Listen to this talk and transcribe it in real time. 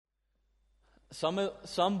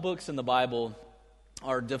Some books in the Bible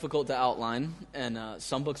are difficult to outline, and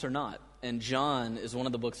some books are not. And John is one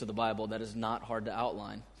of the books of the Bible that is not hard to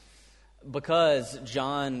outline, because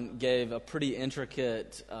John gave a pretty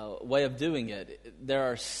intricate way of doing it. There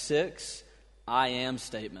are 6 I am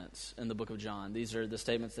statements in the book of John. These are the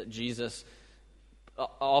statements that Jesus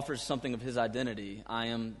offers something of his identity. I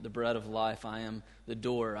am the bread of life. I am the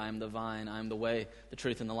door. I am the vine. I am the way, the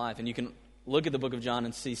truth, and the life. And you can look at the book of John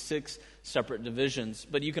and see 6 separate divisions.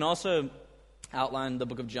 But you can also outline the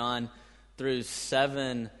book of John through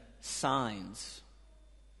 7 signs.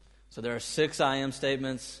 So there are 6 I am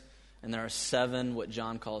statements, and there are 7 what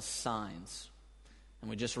John calls signs. And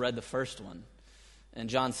we just read the first one. And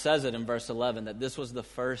John says it in verse 11, that this was the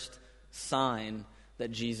first sign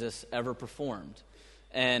that Jesus ever performed.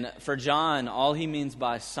 And for John, all he means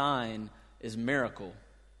by sign is miracle.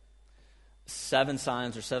 7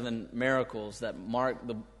 signs or 7 miracles that mark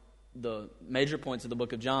the major points of the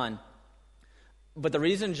book of John. But the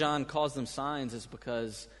reason John calls them signs is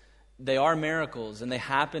because they are miracles and they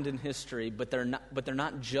happened in history, but they're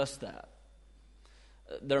not just that.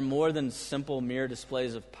 They're more than simple mere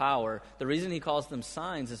displays of power. The reason he calls them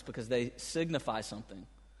signs is because they signify something.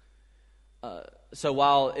 So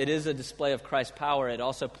while it is a display of Christ's power, it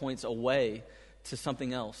also points away to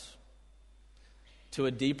something else, to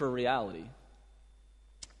a deeper reality.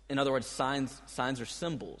 In other words, signs are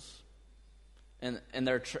symbols. And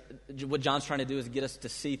what John's trying to do is get us to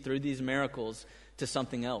see through these miracles to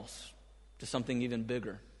something else, to something even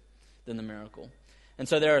bigger than the miracle. And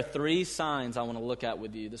so there are 3 signs I want to look at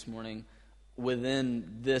with you this morning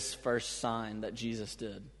within this first sign that Jesus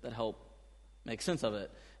did that help make sense of it.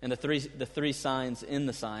 And the three signs in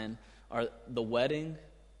the sign are the wedding,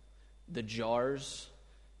 the jars,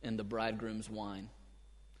 and the bridegroom's wine.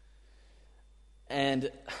 And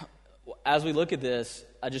as we look at this,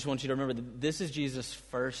 I just want you to remember that this is Jesus'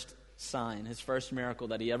 first sign, his first miracle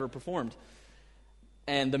that he ever performed.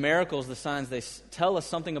 And the miracles, the signs, they tell us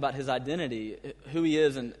something about his identity, who he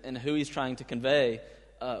is and who he's trying to convey,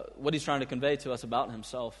 what he's trying to convey to us about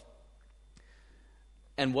himself.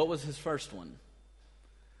 And what was his first one?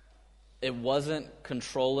 It wasn't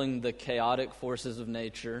controlling the chaotic forces of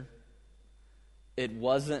nature. It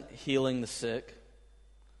wasn't healing the sick.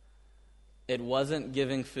 It wasn't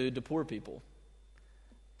giving food to poor people.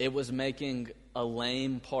 It was making a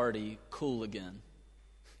lame party cool again.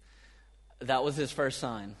 That was his first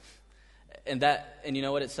sign. And you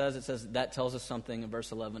know what it says? It says that tells us something in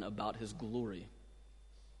verse 11 about his glory.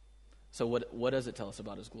 So what does it tell us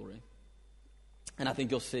about his glory? And I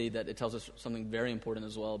think you'll see that it tells us something very important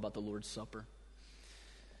as well about the Lord's Supper.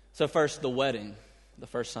 So first, the wedding. The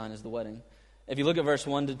first sign is the wedding. If you look at verse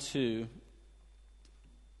 1 to 2,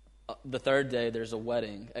 the third day there's a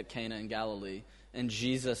wedding at Cana in Galilee, and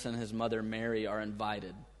Jesus and his mother Mary are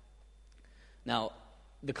invited. Now,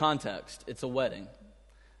 the context, it's a wedding.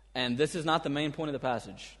 And this is not the main point of the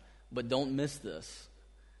passage, but don't miss this.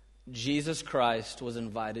 Jesus Christ was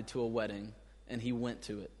invited to a wedding, and he went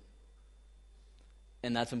to it.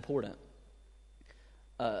 And that's important.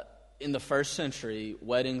 In the first century,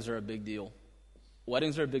 weddings are a big deal.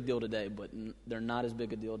 Weddings are a big deal today, but they're not as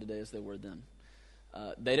big a deal today as they were then.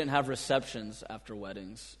 They didn't have receptions after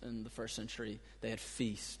weddings in the first century. They had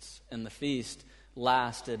feasts, and the feast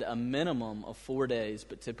lasted a minimum of 4 days,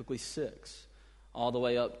 but typically 6, all the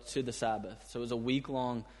way up to the Sabbath. So it was a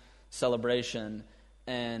week-long celebration,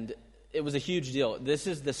 and it was a huge deal. This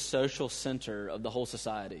is the social center of the whole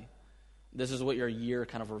society. This is what your year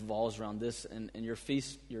kind of revolves around, this and your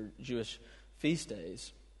feast, your Jewish feast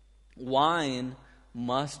days. Wine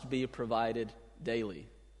must be provided daily.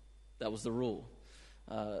 That was the rule.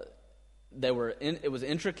 It was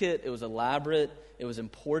intricate, it was elaborate, it was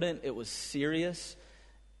important, it was serious.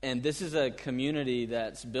 And this is a community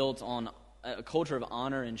that's built on a culture of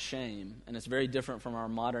honor and shame, and it's very different from our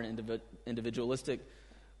modern individualistic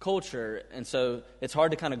culture. And so it's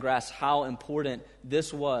hard to kind of grasp how important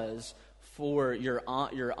this was for your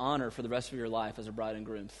honor for the rest of your life as a bride and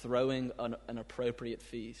groom, throwing an appropriate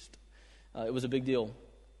feast. It was a big deal.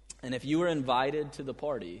 And if you were invited to the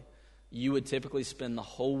party, you would typically spend the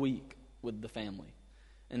whole week with the family.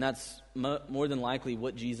 And that's more than likely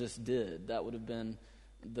what Jesus did. That would have been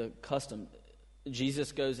the custom.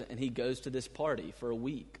 Jesus goes to this party for a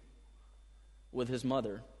week with his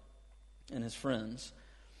mother and his friends.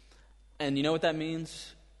 And you know what that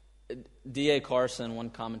means? D.A. Carson, one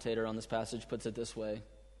commentator on this passage, puts it this way,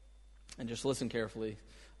 and just listen carefully.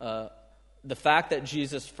 The fact that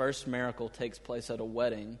Jesus' first miracle takes place at a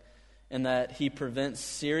wedding and that he prevents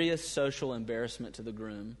serious social embarrassment to the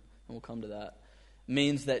groom, and we'll come to that,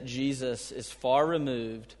 means that Jesus is far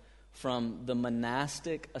removed from the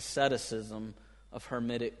monastic asceticism of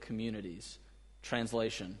hermitic communities.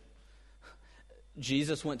 Translation: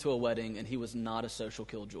 Jesus went to a wedding and he was not a social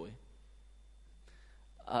killjoy.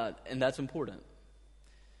 And that's important.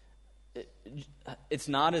 It's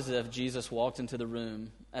not as if Jesus walked into the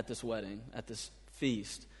room at this wedding, at this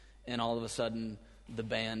feast, and all of a sudden the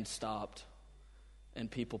band stopped and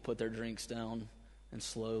people put their drinks down and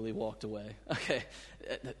slowly walked away. Okay,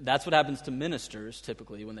 that's what happens to ministers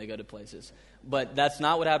typically when they go to places. But that's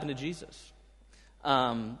not what happened to Jesus.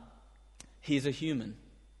 He's a human.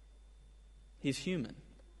 He's human.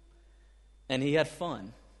 And he had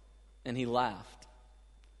fun. And he laughed.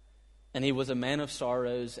 And he was a man of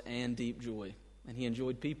sorrows and deep joy. And he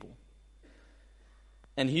enjoyed people.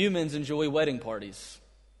 And humans enjoy wedding parties.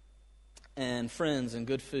 And friends and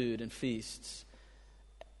good food and feasts.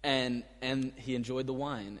 And he enjoyed the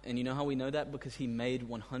wine. And you know how we know that? Because he made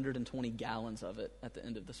 120 gallons of it at the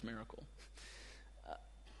end of this miracle.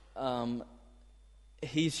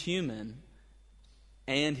 He's human.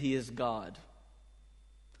 And he is God.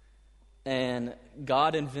 And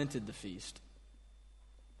God invented the feast.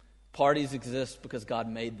 Parties exist because God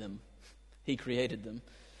made them. He created them.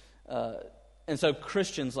 And so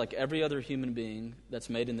Christians, like every other human being that's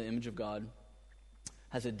made in the image of God,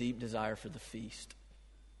 has a deep desire for the feast.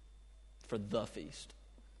 For the feast.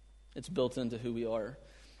 It's built into who we are.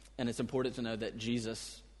 And it's important to know that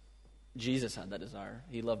Jesus had that desire.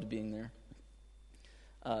 He loved being there.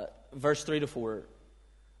 Verse 3 to 4.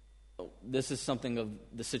 This is something of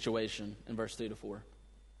the situation in verse 3 to 4.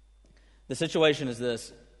 The situation is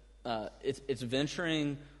this. It's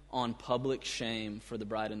venturing on public shame for the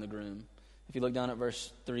bride and the groom. If you look down at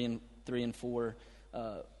verse 3 and 4,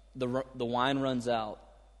 the wine runs out,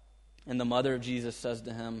 and the mother of Jesus says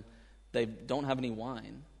to him, "They don't have any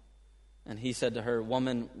wine." And he said to her,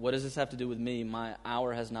 "Woman, what does this have to do with me? My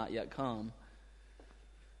hour has not yet come."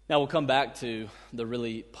 Now we'll come back to the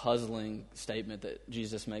really puzzling statement that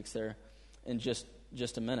Jesus makes there in just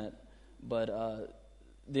a minute. But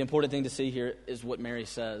the important thing to see here is what Mary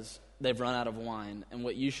says. They've run out of wine. And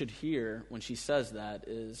what you should hear when she says that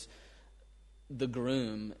is the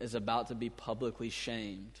groom is about to be publicly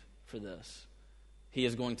shamed for this. He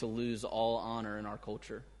is going to lose all honor in our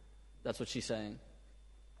culture. That's what she's saying.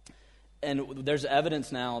 And there's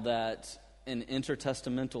evidence now that in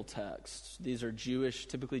intertestamental texts, these are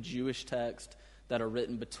typically Jewish texts that are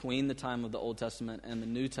written between the time of the Old Testament and the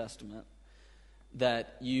New Testament,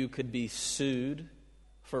 that you could be sued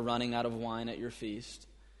for running out of wine at your feast.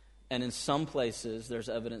 And in some places, there's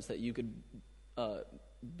evidence that you could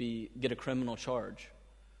get a criminal charge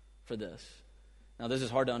for this. Now, this is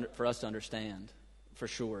hard for us to understand, for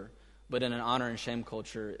sure. But in an honor and shame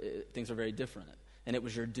culture, things are very different. And it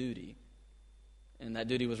was your duty. And that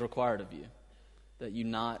duty was required of you, that you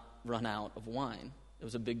not run out of wine. It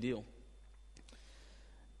was a big deal.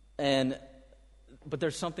 But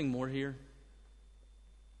there's something more here.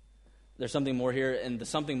 There's something more here, and the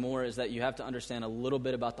something more is that you have to understand a little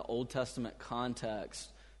bit about the Old Testament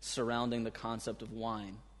context surrounding the concept of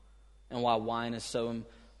wine and why wine is so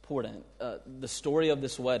important. The story of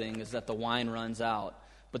this wedding is that the wine runs out,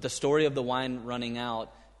 but the story of the wine running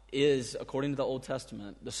out is, according to the Old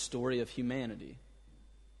Testament, the story of humanity.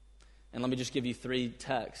 And let me just give you 3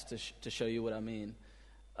 texts to show you what I mean.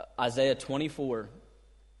 Isaiah 24.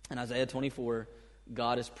 In Isaiah 24,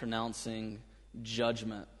 God is pronouncing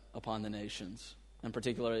judgment upon the nations, and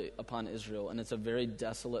particularly upon Israel. And it's a very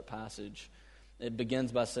desolate passage. It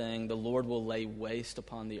begins by saying, "The Lord will lay waste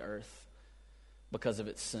upon the earth because of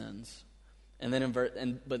its sins." And then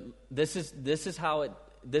but this is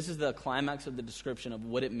the climax of the description of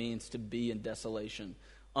what it means to be in desolation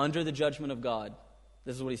under the judgment of God.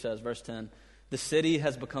 This is what he says, verse 10. "The city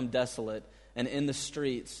has become desolate, and in the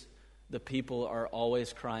streets the people are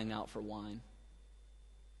always crying out for wine.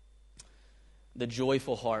 The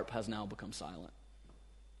joyful harp has now become silent."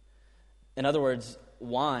 In other words,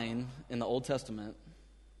 wine in the Old Testament,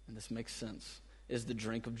 and this makes sense, is the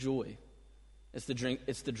drink of joy. It's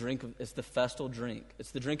the festal drink.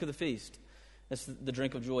 It's the drink of the feast. It's the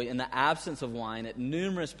drink of joy. In the absence of wine, at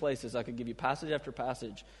numerous places, I could give you passage after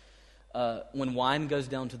passage, when wine goes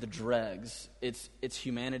down to the dregs, it's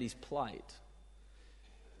humanity's plight.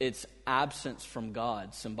 It's absence from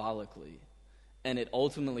God symbolically. And it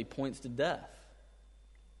ultimately points to death.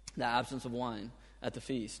 The absence of wine at the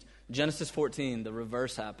feast. Genesis 14, the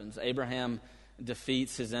reverse happens. Abraham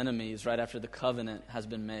defeats his enemies right after the covenant has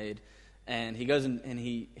been made. And he goes and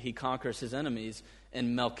he conquers his enemies.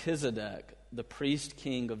 And Melchizedek, the priest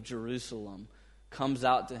king of Jerusalem, comes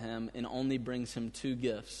out to him and only brings him 2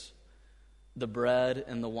 gifts: the bread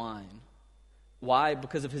and the wine. Why?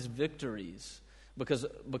 Because of his victories. Because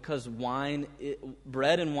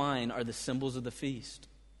bread and wine are the symbols of the feast.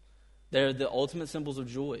 They're the ultimate symbols of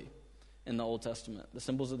joy in the Old Testament, the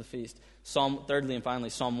symbols of the feast. Thirdly and finally,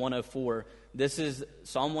 Psalm 104.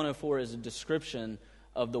 Psalm 104 is a description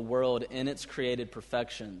of the world in its created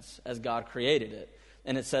perfections as God created it.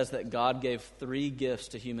 And it says that God gave 3 gifts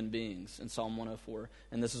to human beings in Psalm 104.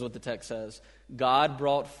 And this is what the text says. God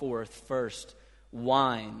brought forth first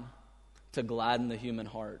wine to gladden the human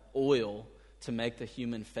heart, oil to make the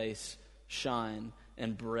human face shine,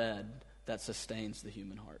 and bread that sustains the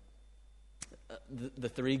human heart. The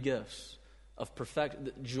 3 gifts of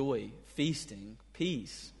joy, feasting,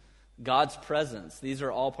 peace, God's presence. These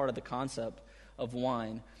are all part of the concept of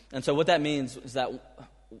wine. And so what that means is that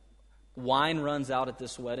wine runs out at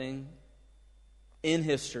this wedding. In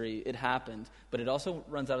history, it happened, but it also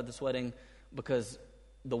runs out at this wedding because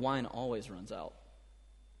the wine always runs out.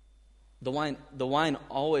 The wine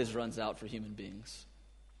always runs out for human beings.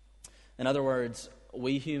 In other words,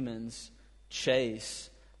 we humans chase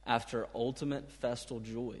after ultimate festal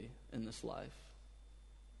joy in this life,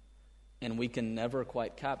 and we can never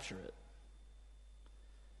quite capture it.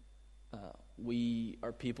 We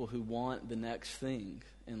are people who want the next thing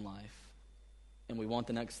in life, and we want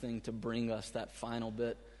the next thing to bring us that final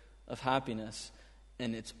bit of happiness,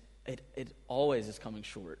 and it always is coming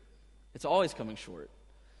short. It's always coming short.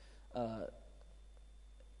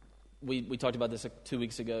 We talked about this 2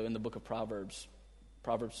 weeks ago in the book of Proverbs.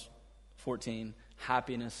 Proverbs 14,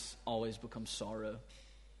 happiness always becomes sorrow.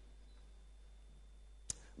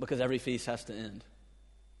 Because every feast has to end.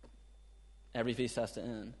 Every feast has to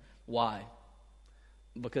end. Why?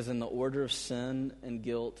 Because in the order of sin and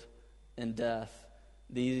guilt and death,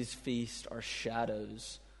 these feasts are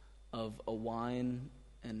shadows of a wine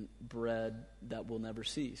and bread that will never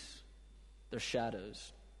cease. They're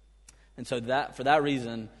shadows. And so for that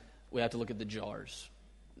reason, we have to look at the jars.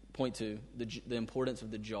 Point 2, the importance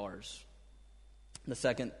of the jars. The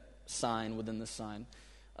second sign within this sign.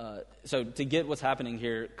 So to get what's happening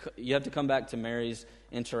here, you have to come back to Mary's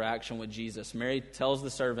interaction with Jesus. Mary tells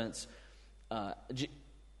the servants,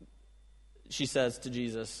 she says to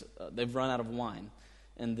Jesus, they've run out of wine.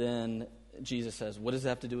 And then Jesus says, what does that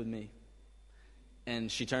have to do with me?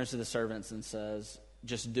 And she turns to the servants and says,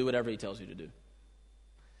 just do whatever he tells you to do.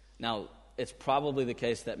 Now, it's probably the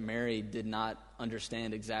case that Mary did not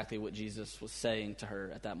understand exactly what Jesus was saying to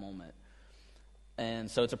her at that moment.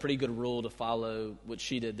 And so it's a pretty good rule to follow what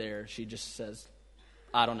she did there. She just says,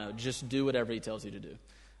 I don't know, just do whatever he tells you to do,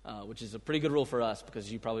 which is a pretty good rule for us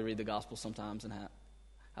because you probably read the gospel sometimes and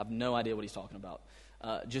have no idea what he's talking about.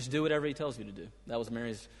 Just do whatever he tells you to do. That was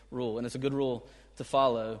Mary's rule, and it's a good rule to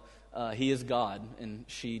follow. He is God, and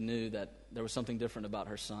she knew that there was something different about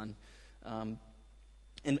her son.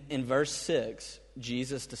 In verse 6,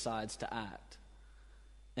 Jesus decides to act,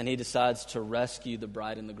 and he decides to rescue the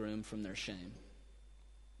bride and the groom from their shame.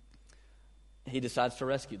 He decides to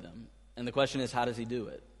rescue them. And the question is, how does he do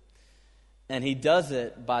it? And he does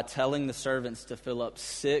it by telling the servants to fill up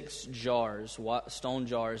 6 jars, stone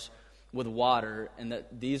jars, with water, and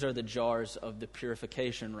that these are the jars of the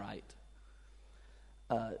purification rite.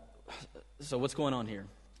 So what's going on here?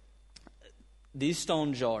 These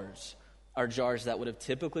stone jars are jars that would have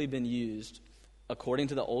typically been used, according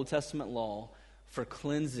to the Old Testament law, for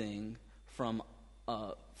cleansing from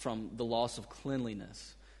the loss of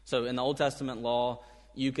cleanliness. So in the Old Testament law,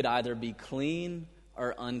 you could either be clean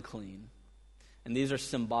or unclean. And these are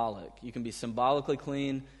symbolic. You can be symbolically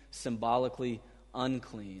clean, symbolically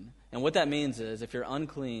unclean. And what that means is, if you're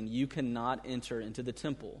unclean, you cannot enter into the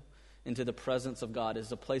temple, into the presence of God.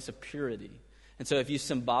 It's a place of purity. And so if you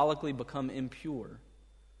symbolically become impure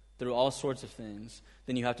through all sorts of things,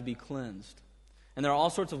 then you have to be cleansed. And there are all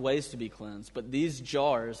sorts of ways to be cleansed, but these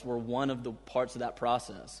jars were one of the parts of that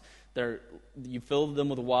process. You fill them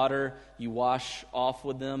with water, you wash off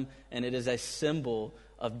with them, and it is a symbol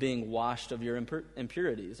of being washed of your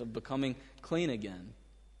impurities, of becoming clean again.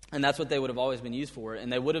 And that's what they would have always been used for.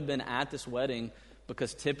 And they would have been at this wedding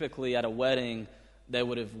because typically at a wedding, they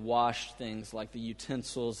would have washed things like the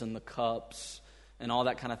utensils and the cups and all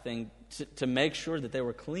that kind of thing to make sure that they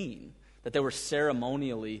were clean, that they were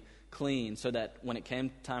ceremonially clean, so that when it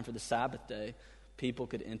came time for the Sabbath day, people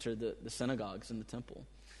could enter the synagogues and the temple.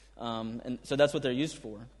 And so that's what they're used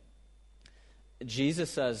for.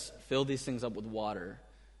 Jesus says, fill these things up with water.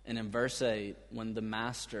 And in verse 8, when the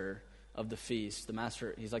master of the feast,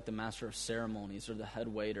 he's like the master of ceremonies or the head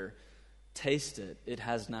waiter, taste it, it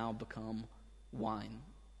has now become wine.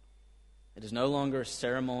 It is no longer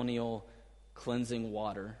ceremonial cleansing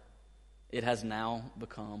water. It has now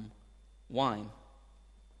become wine.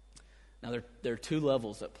 Now, there are two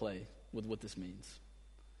levels at play with what this means.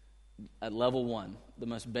 At level one, the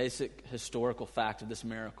most basic historical fact of this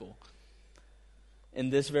miracle, in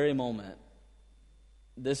this very moment,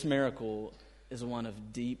 this miracle is one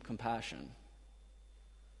of deep compassion.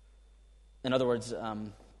 In other words,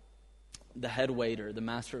 the head waiter, the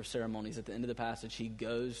master of ceremonies, at the end of the passage, he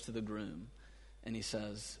goes to the groom and he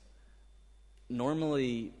says,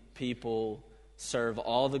 normally people serve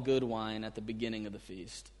all the good wine at the beginning of the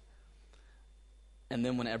feast. And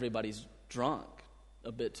then when everybody's drunk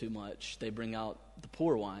a bit too much, they bring out the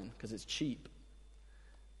poor wine because it's cheap.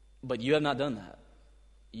 But you have not done that.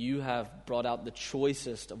 You have brought out the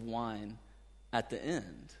choicest of wine at the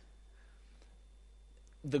end.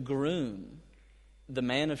 The groom, the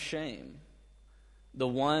man of shame, the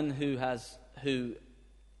one who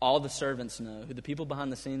all the servants know, who the people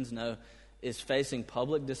behind the scenes know is facing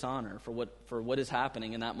public dishonor for what is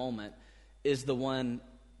happening in that moment, is the one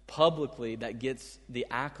publicly that gets the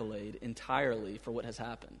accolade entirely for what has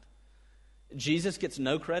happened. Jesus gets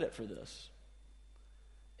no credit for this.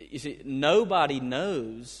 You see, nobody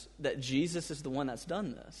knows that Jesus is the one that's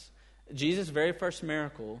done this. Jesus' very first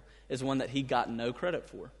miracle is one that he got no credit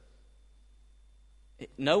for.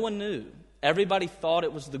 No one knew. Everybody thought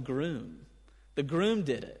it was the groom. The groom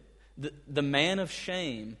did it. The man of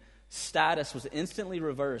shame status was instantly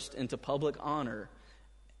reversed into public honor,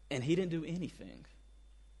 and he didn't do anything.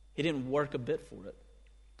 He didn't work a bit for it.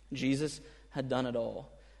 Jesus had done it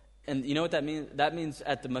all. And you know what that means? That means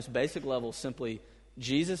at the most basic level, simply,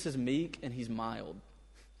 Jesus is meek and he's mild.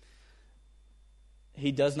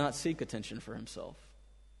 He does not seek attention for himself.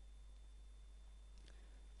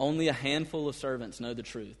 Only a handful of servants know the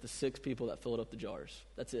truth, the 6 people that filled up the jars.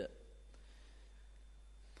 That's it.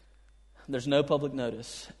 There's no public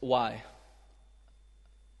notice. Why?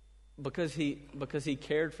 Because he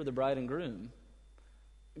cared for the bride and groom.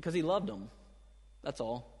 Because he loved them. That's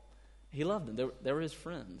all. He loved them. They were his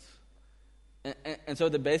friends. And so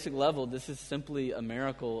at the basic level, this is simply a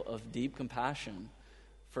miracle of deep compassion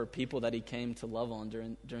for people that he came to love on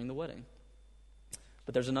during the wedding.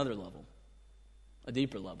 But there's another level, a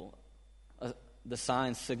deeper level, the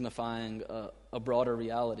sign signifying a broader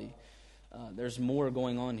reality. There's more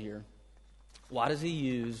going on here. Why does he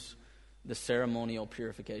use the ceremonial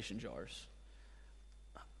purification jars?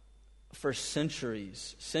 For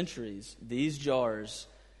centuries, these jars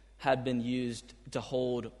had been used to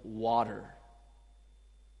hold water.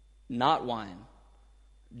 Not wine,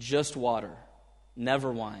 just water,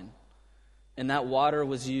 never wine. And that water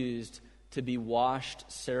was used to be washed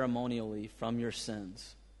ceremonially from your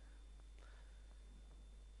sins.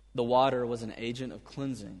 The water was an agent of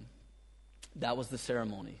cleansing. That was the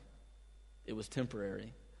ceremony. It was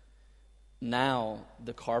temporary. Now,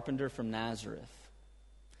 the carpenter from Nazareth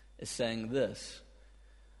is saying this: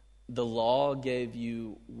 the law gave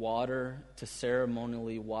you water to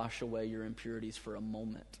ceremonially wash away your impurities for a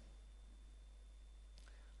moment.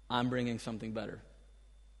 I'm bringing something better.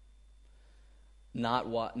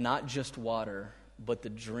 Not just water, but the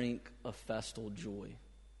drink of festal joy.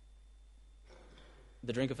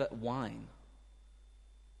 The drink of wine.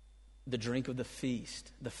 The drink of the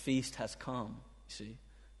feast. The feast has come. See,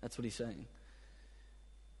 that's what he's saying.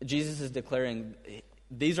 Jesus is declaring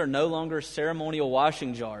these are no longer ceremonial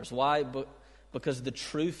washing jars. Why? Because the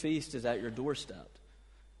true feast is at your doorstep.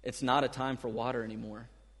 It's not a time for water anymore.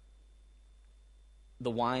 The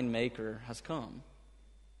wine maker has come,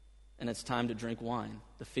 and it's time to drink wine.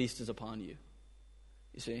 The feast is upon you.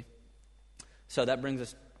 You see? So that brings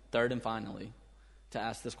us third and finally to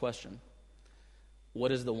ask this question. What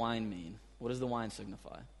does the wine mean? What does the wine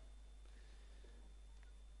signify?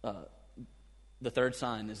 The third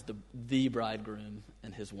sign is the bridegroom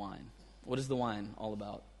and his wine. What is the wine all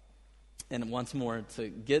about? And once more, to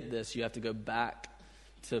get this, you have to go back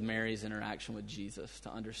to Mary's interaction with Jesus to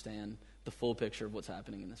understand the full picture of what's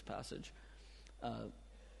happening in this passage.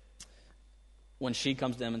 When she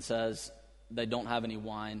comes to him and says they don't have any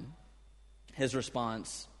wine, his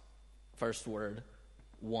response, first word,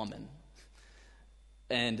 woman.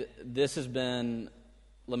 And this has been,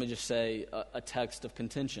 let me just say, a text of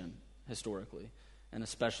contention historically, and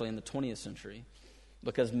especially in the 20th century,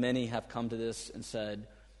 because many have come to this and said,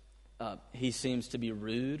 he seems to be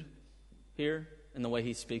rude here in the way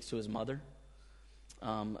he speaks to his mother.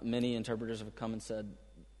 Many interpreters have come and said,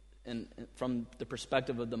 and from the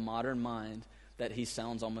perspective of the modern mind, that he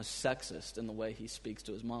sounds almost sexist in the way he speaks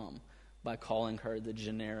to his mom by calling her the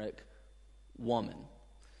generic woman.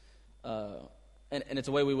 And it's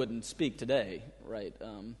a way we wouldn't speak today, right?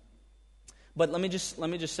 But let me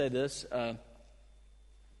just say this.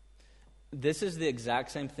 This is the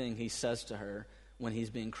exact same thing he says to her when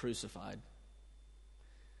he's being crucified.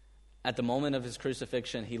 At the moment of his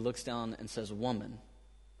crucifixion, he looks down and says, "Woman."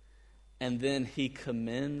 And then he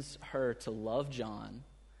commends her to love John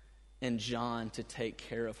and John to take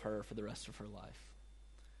care of her for the rest of her life.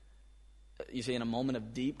 You see, in a moment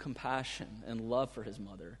of deep compassion and love for his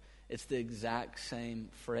mother, it's the exact same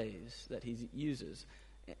phrase that he uses.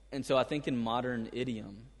 And so I think in modern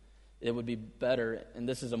idiom, it would be better, and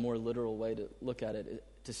this is a more literal way to look at it,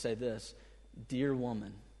 to say this: "Dear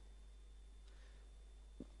woman."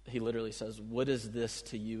 He literally says, "What is this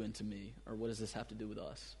to you and to me?" Or what does this have to do with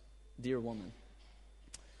us? Dear woman.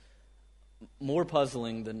 More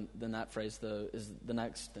puzzling than that phrase, though, is the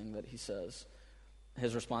next thing that he says.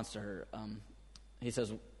 His response to her. He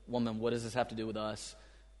says, "Woman, what does this have to do with us?"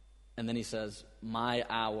 And then he says, "My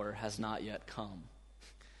hour has not yet come."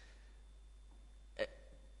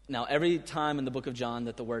 Now, every time in the book of John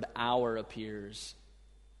that the word hour appears,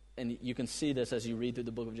 and you can see this as you read through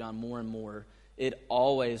the book of John more and more, it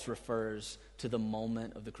always refers to the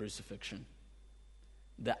moment of the crucifixion.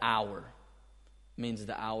 The hour means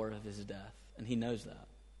the hour of his death, and he knows that.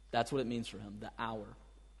 That's what it means for him, the hour.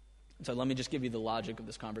 So let me just give you the logic of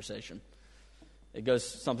this conversation. It goes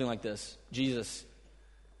something like this: "Jesus,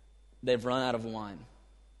 they've run out of wine."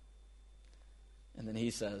 And then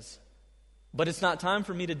he says, "But it's not time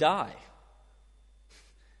for me to die."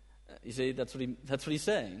 You see, that's what he's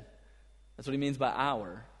saying. That's what he means by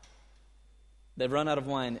hour. They've run out of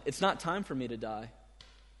wine. It's not time for me to die.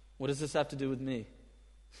 What does this have to do with me?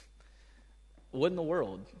 What in the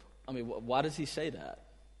world? I mean, why does he say that?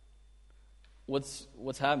 What's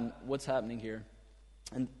happening here?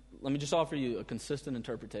 And let me just offer you a consistent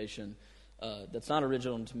interpretation that's not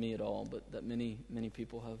original to me at all, but that many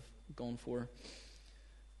people have gone for.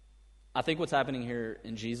 I think what's happening here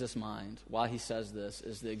in Jesus' mind, why he says this,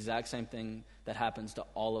 is the exact same thing that happens to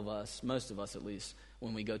all of us, most of us at least,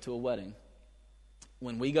 when we go to a wedding.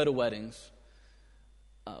 When we go to weddings,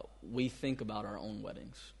 we think about our own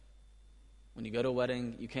weddings. When you go to a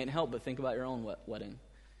wedding, you can't help but think about your own wedding.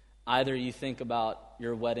 Either you think about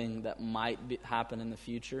your wedding that might happen in the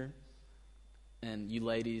future, and you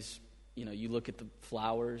ladies, you look at the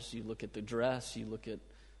flowers, you look at the dress, you look at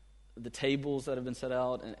the tables that have been set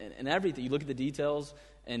out, and everything. You look at the details,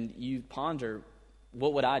 and you ponder,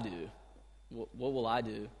 what would I do? What will I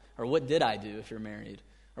do? Or what did I do if you're married?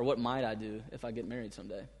 Or what might I do if I get married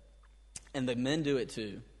someday? And the men do it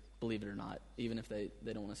too, believe it or not, even if they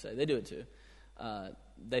don't want to say. They do it too.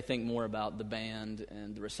 They think more about the band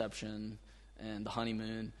and the reception and the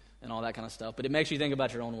honeymoon and all that kind of stuff. But it makes you think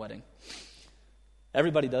about your own wedding.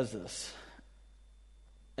 Everybody does this.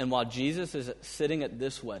 And while Jesus is sitting at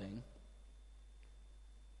this wedding,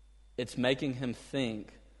 it's making him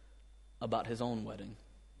think about his own wedding.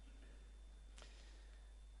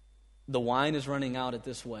 The wine is running out at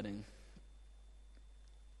this wedding,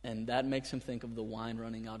 and that makes him think of the wine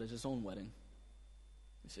running out at his own wedding.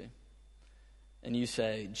 You see? And you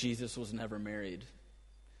say, Jesus was never married.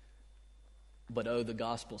 But the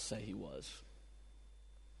Gospels say he was.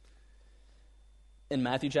 In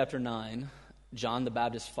Matthew chapter 9, John the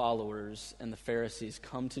Baptist's followers and the Pharisees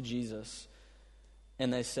come to Jesus,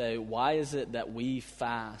 and they say, "Why is it that we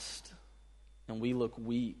fast and we look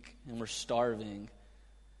weak and we're starving,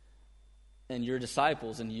 and your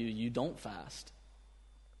disciples and you don't fast?"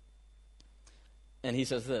 And he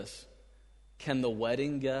says this: "Can the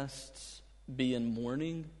wedding guests be in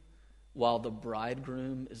mourning while the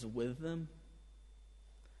bridegroom is with them?"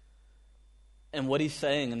 And what he's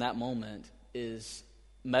saying in that moment is,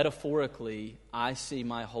 metaphorically, I see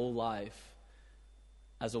my whole life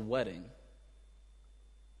as a wedding,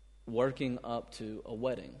 working up to a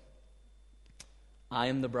wedding. I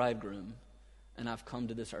am the bridegroom, and I've come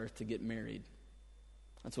to this earth to get married.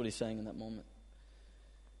 That's what he's saying in that moment.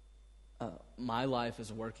 My life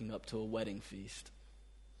is working up to a wedding feast.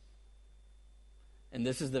 And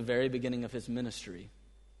this is the very beginning of his ministry.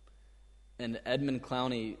 And Edmund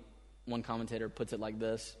Clowney, one commentator, puts it like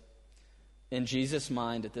this: in Jesus'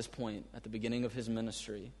 mind at this point, at the beginning of his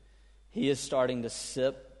ministry, he is starting to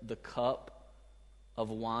sip the cup of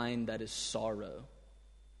wine that is sorrow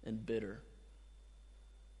and bitter,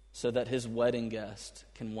 so that his wedding guest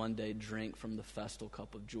can one day drink from the festal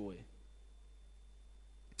cup of joy.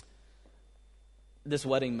 This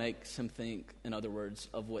wedding makes him think, in other words,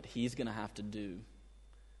 of what he's going to have to do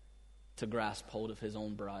to grasp hold of his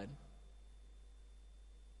own bride.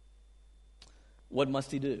 What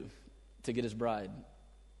must he do to get his bride?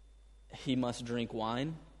 He must drink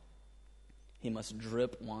wine, he must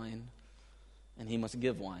drip wine, and he must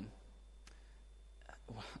give wine.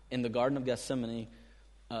 In the Garden of Gethsemane,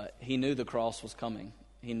 he knew the cross was coming.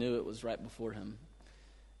 He knew it was right before him.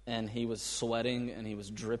 and he was sweating, and he was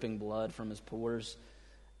dripping blood from his pores.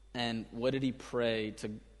 And what did he pray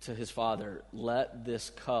to his Father? Let this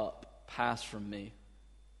cup pass from me.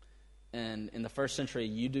 And in the first century,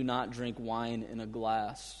 you do not drink wine in a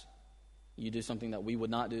glass. You do something that we would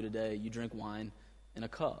not do today. You drink wine in a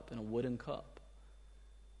cup, in a wooden cup.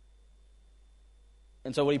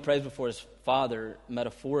 And so what he prays before his Father,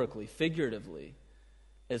 metaphorically, figuratively,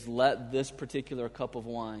 is let this particular cup of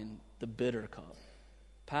wine, the bitter cup,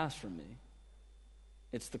 pass from me.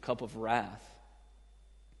 It's the cup of wrath.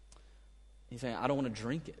 He's saying, I don't want to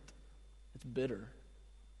drink it. It's bitter.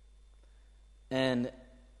 And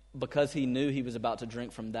because he knew he was about to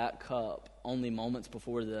drink from that cup, only moments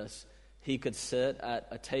before this, he could sit at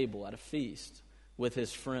a table, at a feast, with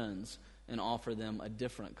his friends and offer them a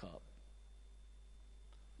different cup.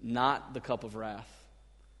 Not the cup of wrath,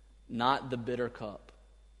 not the bitter cup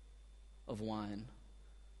of wine,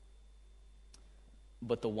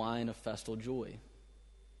 but the wine of festal joy.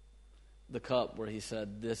 The cup where he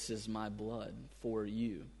said, this is my blood for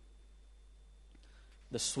you.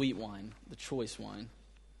 The sweet wine, the choice wine.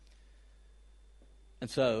 And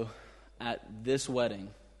so, at this wedding,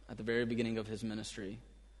 at the very beginning of his ministry,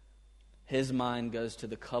 his mind goes to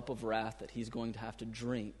the cup of wrath that he's going to have to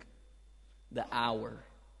drink, the hour,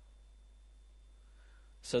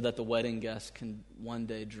 so that the wedding guests can one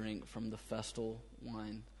day drink from the festal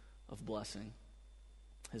wine of blessing,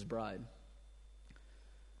 his bride.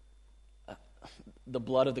 The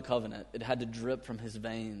blood of the covenant, it had to drip from his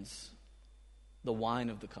veins, the wine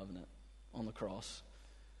of the covenant on the cross.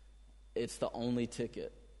 It's the only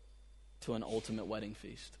ticket to an ultimate wedding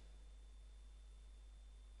feast.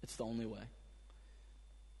 It's the only way.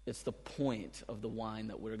 It's the point of the wine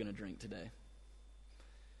that we're going to drink today.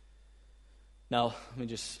 Now, let me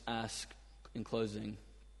just ask in closing,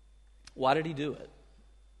 why did he do it?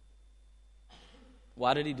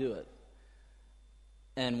 Why did he do it?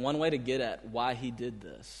 And one way to get at why he did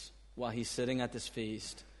this, while he's sitting at this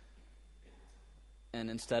feast, and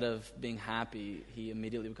instead of being happy, he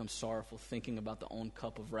immediately becomes sorrowful, thinking about the own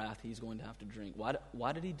cup of wrath he's going to have to drink.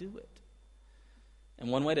 Why did he do it? And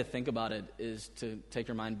one way to think about it is to take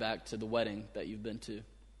your mind back to the wedding that you've been to,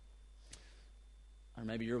 or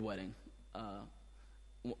maybe your wedding.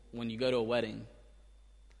 When you go to a wedding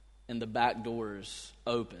and the back doors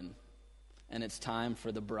open and it's time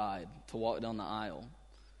for the bride to walk down the aisle,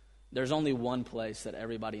 there's only one place that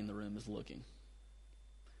everybody in the room is looking.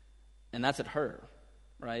 And that's at her,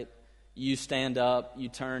 right? You stand up, you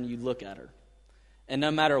turn, you look at her. And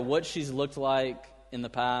no matter what she's looked like in the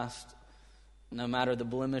past, no matter the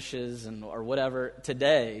blemishes or whatever,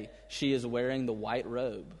 today she is wearing the white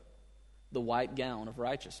robe, the white gown of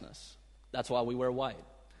righteousness. That's why we wear white.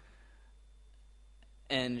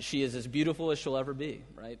 And she is as beautiful as she'll ever be,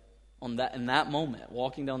 right? In that moment,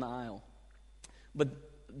 walking down the aisle. But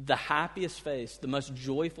the happiest face, the most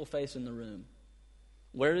joyful face in the room,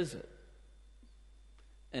 where is it?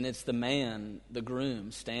 And it's the man, the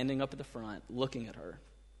groom, standing up at the front, looking at her.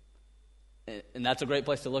 And that's a great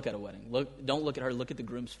place to look at a wedding. Don't look at her, look at the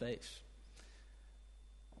groom's face.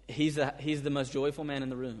 He's the most joyful man in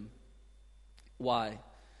the room. Why?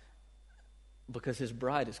 Because his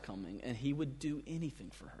bride is coming, and he would do anything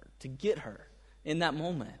for her, to get her in that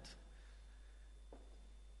moment.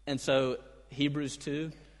 And so Hebrews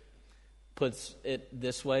 2 puts it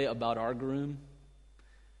this way about our groom: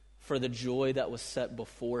 for the joy that was set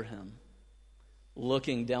before him,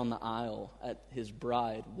 looking down the aisle at his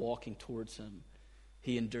bride walking towards him,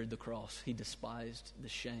 he endured the cross. He despised the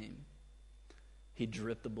shame. He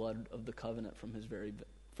dripped the blood of the covenant from his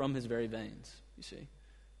very veins, you see.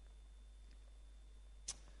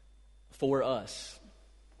 For us,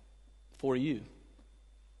 for you.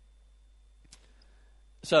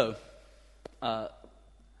 So, the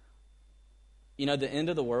end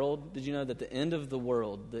of the world, did you know that the end of the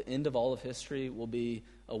world, the end of all of history, will be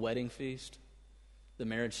a wedding feast? The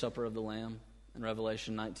marriage supper of the Lamb in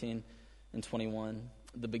Revelation 19 and 21.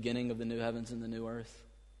 The beginning of the new heavens and the new earth.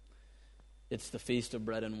 It's the feast of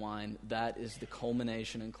bread and wine. That is the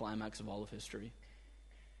culmination and climax of all of history.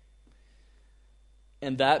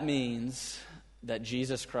 And that means that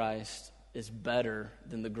Jesus Christ is better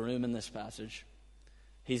than the groom in this passage.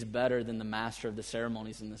 He's better than the master of the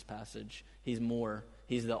ceremonies in this passage. He's more.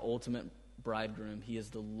 He's the ultimate bridegroom. He is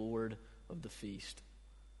the Lord of the feast.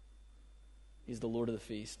 He's the Lord of the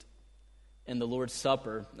feast. And the Lord's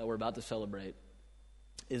Supper that we're about to celebrate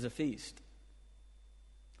is a feast.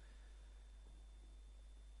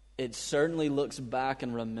 It certainly looks back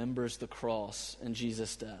and remembers the cross and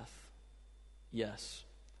Jesus' death. Yes.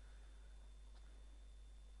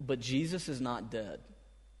 But Jesus is not dead.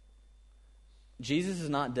 Jesus is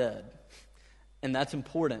not dead. And that's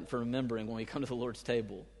important for remembering when we come to the Lord's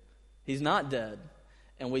table. He's not dead.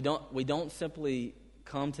 And we don't simply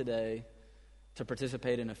come today to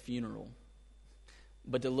participate in a funeral,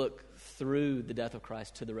 but to look through the death of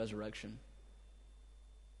Christ to the resurrection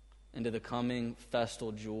and to the coming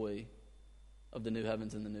festal joy of the new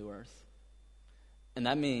heavens and the new earth. And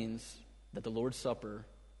that means that the Lord's Supper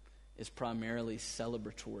is primarily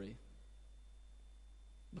celebratory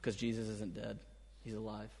because Jesus isn't dead. He's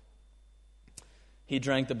alive. He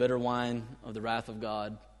drank the bitter wine of the wrath of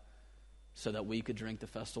God so that we could drink the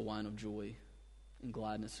festal wine of joy and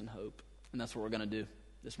gladness and hope. And that's what we're going to do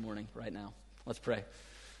this morning, right now. Let's pray.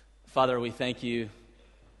 Father, we thank you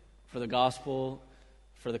for the gospel,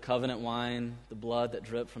 for the covenant wine, the blood that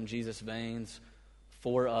dripped from Jesus' veins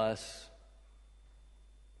for us,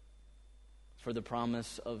 for the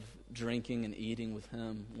promise of drinking and eating with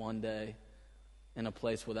him one day in a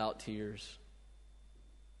place without tears.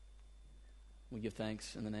 We give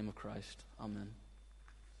thanks in the name of Christ. Amen.